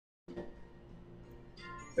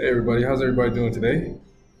Hey everybody, how's everybody doing today?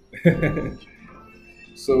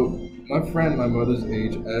 So, my friend, my mother's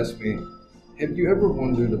age, asked me, have you ever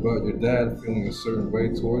wondered about your dad feeling a certain way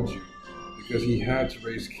towards you because he had to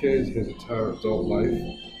raise kids his entire adult life?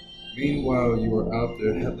 Meanwhile, you were out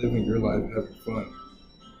there living your life having fun.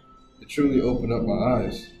 It truly opened up my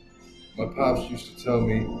eyes. My pops used to tell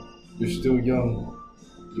me, you're still young,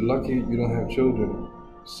 you're lucky you don't have children,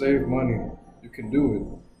 save money, you can do it.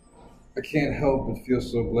 I can't help but feel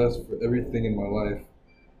so blessed for everything in my life.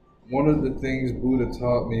 One of the things Buddha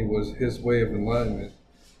taught me was his way of enlightenment,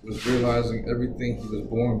 was realizing everything he was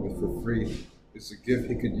born with for free. It's a gift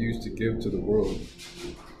he could use to give to the world.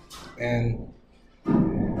 And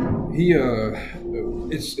he,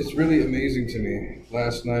 it's really amazing to me.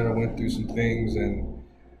 Last night I went through some things and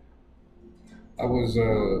I was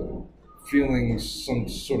feeling some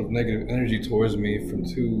sort of negative energy towards me from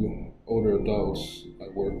two older adults I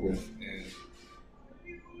work with,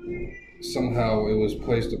 and somehow it was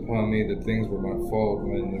placed upon me that things were my fault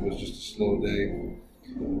when it was just a slow day.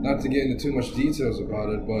 Not to get into too much details about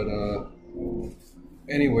it, but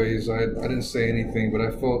anyways, I didn't say anything, but I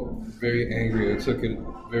felt very angry. I took it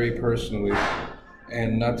very personally,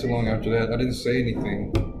 and not too long after that, I didn't say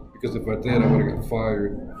anything because if I did, I would have got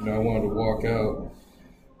fired. I wanted to walk out.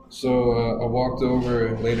 So I walked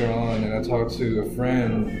over later on and I talked to a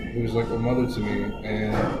friend who's like a mother to me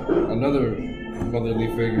and another motherly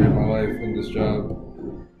figure in my life in this job.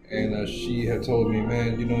 And she had told me,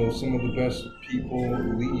 man, some of the best people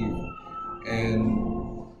leave.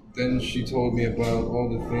 And then she told me about all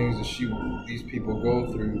the things that these people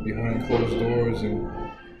go through behind closed doors. And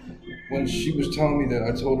when she was telling me that,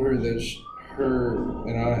 I told her that her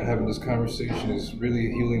and I having this conversation is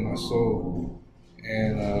really healing my soul.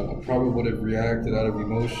 And I probably would have reacted out of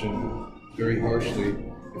emotion very harshly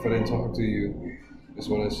if I didn't talk to you. That's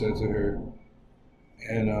what I said to her.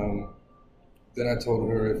 And then I told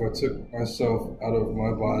her if I took myself out of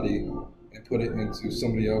my body and put it into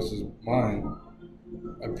somebody else's mind,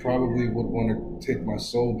 I probably would want to take my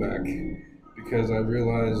soul back because I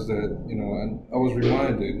realized that, I was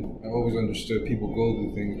reminded, I always understood people go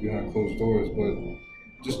through things behind closed doors,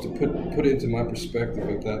 but just to put it into my perspective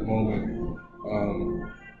at that moment,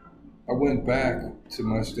 I went back to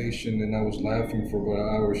my station and I was laughing for about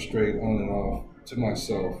an hour straight on and off to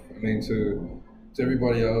myself. I mean, to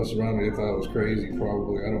everybody else around me, they thought I was crazy,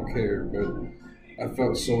 probably. I don't care. But I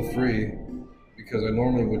felt so free because I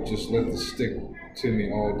normally would just let this stick to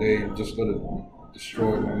me all day and just let it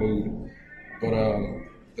destroy my mood. But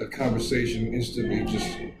that conversation instantly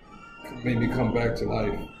just made me come back to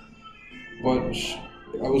life. But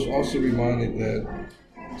I was also reminded that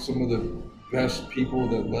some of the best people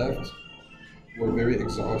that left were very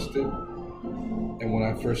exhausted. And when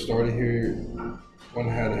I first started here, one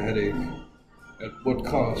had a headache. At what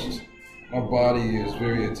cost? My body is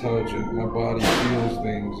very intelligent. My body feels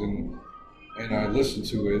things and I listen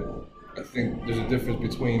to it. I think there's a difference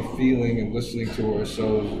between feeling and listening to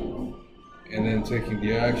ourselves and then taking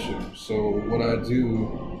the action. So what I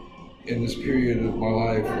do in this period of my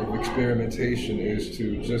life of experimentation is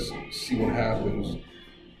to just see what happens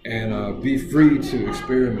and be free to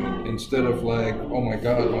experiment instead of like, oh my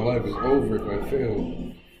God, my life is over if I fail.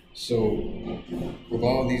 So with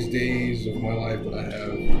all these days of my life that I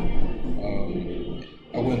have,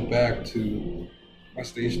 I went back to my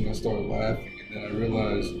station. I started laughing, and then I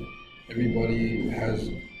realized everybody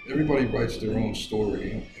writes their own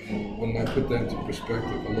story. And when I put that into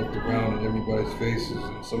perspective, I looked around at everybody's faces,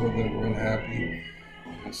 and some of them were unhappy,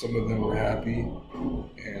 and some of them were happy,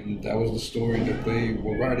 and that was the story that they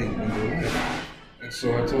were writing in their life. And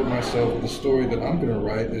so I told myself the story that I'm going to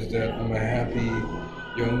write is that I'm a happy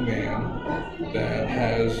young man that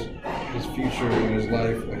has his future and his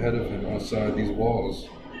life ahead of him outside these walls.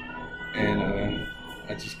 And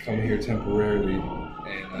I just come here temporarily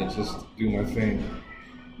and I just do my thing.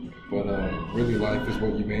 But really, life is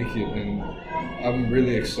what you make it, and I'm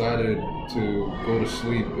really excited to go to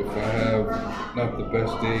sleep if I have not the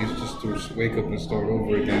best days, just to wake up and start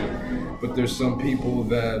over again. But there's some people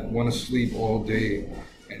that want to sleep all day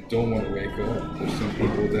and don't want to wake up. There's some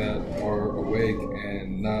people that are awake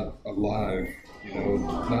and not alive,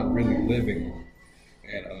 not really living.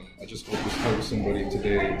 And I just hope this helps somebody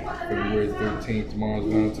today, February 13th,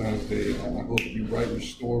 tomorrow's Valentine's Day. I hope you write your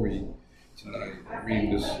story tonight,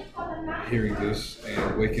 reading this, hearing this,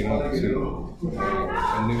 and waking up to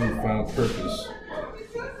a newfound purpose.